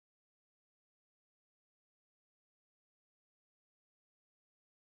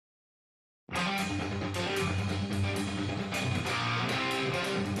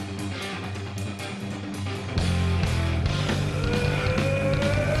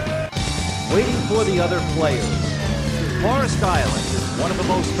waiting for the other players. Forest Island is one of the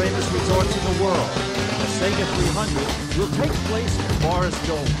most famous resorts in the world. The Sega 300 will take place in Forest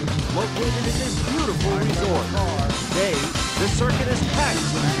Dome, which is located in this beautiful resort. Today, the circuit is packed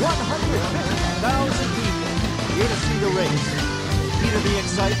with 150,000 people here to see the race. The heat of the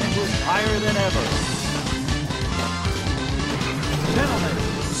excitement is higher than ever. Gentlemen,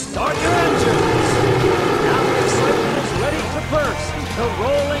 start your engines! Now the excitement is ready to burst. The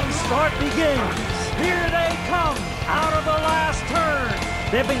rolling start begins. Here they come, out of the last turn.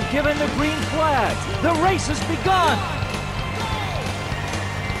 They've been given the green flag. The race has begun.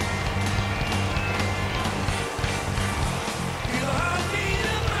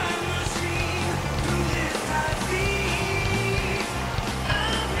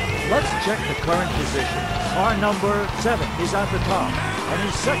 Let's check the current position. Car number 7 is at the top, and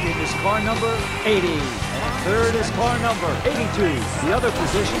in second is car number 80, and in third is car number 82. The other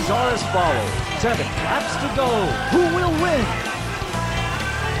positions are as follows. 7 laps to go. Who will win?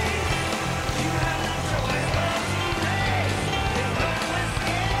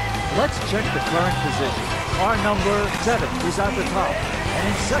 Let's check the current position. Car number 7 is at the top, and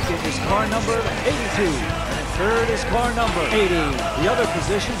in second is car number 82. Third is car number 80. The other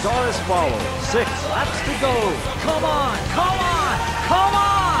positions are as follows. 6 laps to go. Come on, come on, come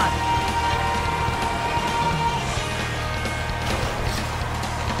on!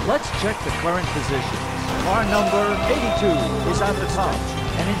 Let's check the current positions. Car number 82 is at the top,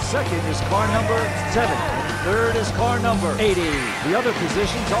 and in second is car number 7. Third is car number 80. The other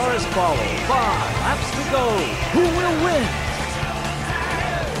positions are as follows. 5 laps to go. Who will win?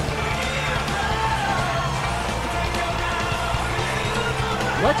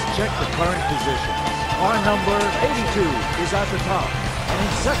 Let's check the current positions. Car number 82 is at the top, and in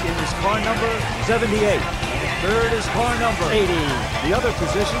second is car number 78. And in third is car number 80. The other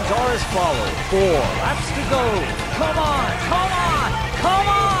positions are as follows. 4 laps to go. Come on, come on, come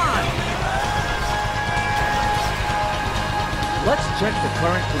on! Let's check the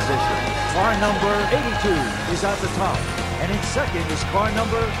current positions. Car number 82 is at the top, and in second is car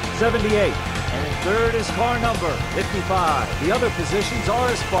number 78. And in third is car number 55. The other positions are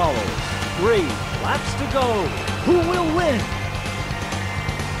as follows. 3 laps to go. Who will win?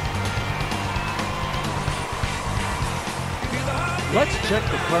 Let's check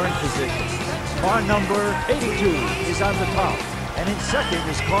the current positions. Car number 82 is at the top, and in second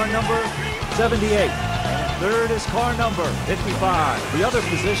is car number 78. And in third is car number 55. The other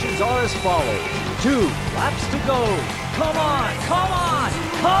positions are as follows. 2 laps to go. Come on, come on,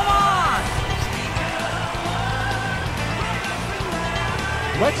 come on!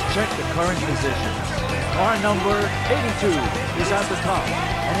 Let's check the current positions. Car number 82 is at the top,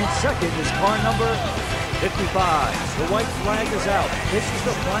 and in second is car number 55. The white flag is out. This is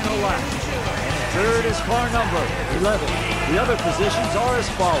the final lap. And in third is car number 11. The other positions are as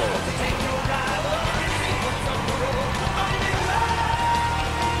follows.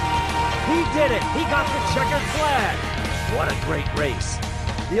 He did it! He got the checkered flag! What a great race!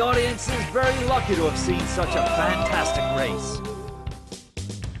 The audience is very lucky to have seen such a fantastic race.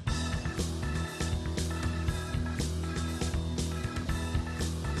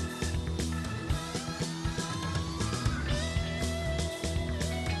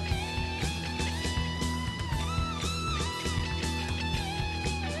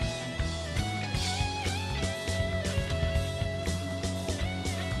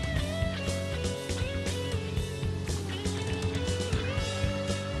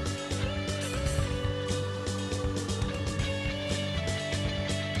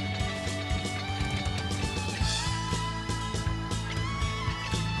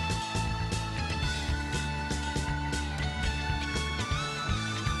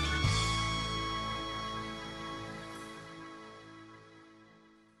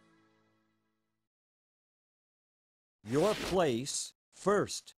 Your place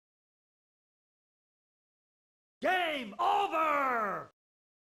first. Game over!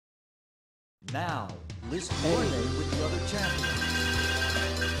 Now, list coordinate with the other champions.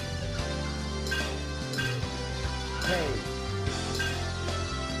 K.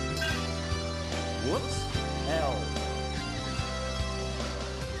 Whoops. L.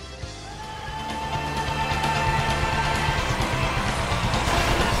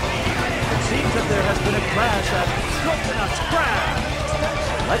 It seems that there has been a crash at Coconut Crash.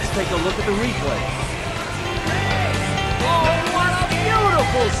 Let's take a look at the replay. Oh, what a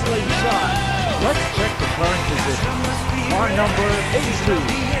beautiful slingshot! Let's check the current position. Car number 82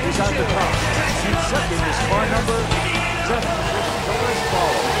 is at the top. In second is car number 7. Positions are as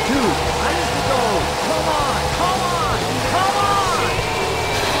follows. 2 laps to go. Come on, come on, come on!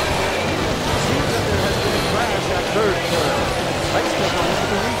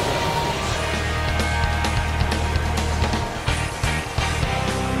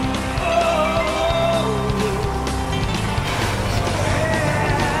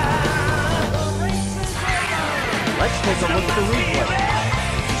 the replay.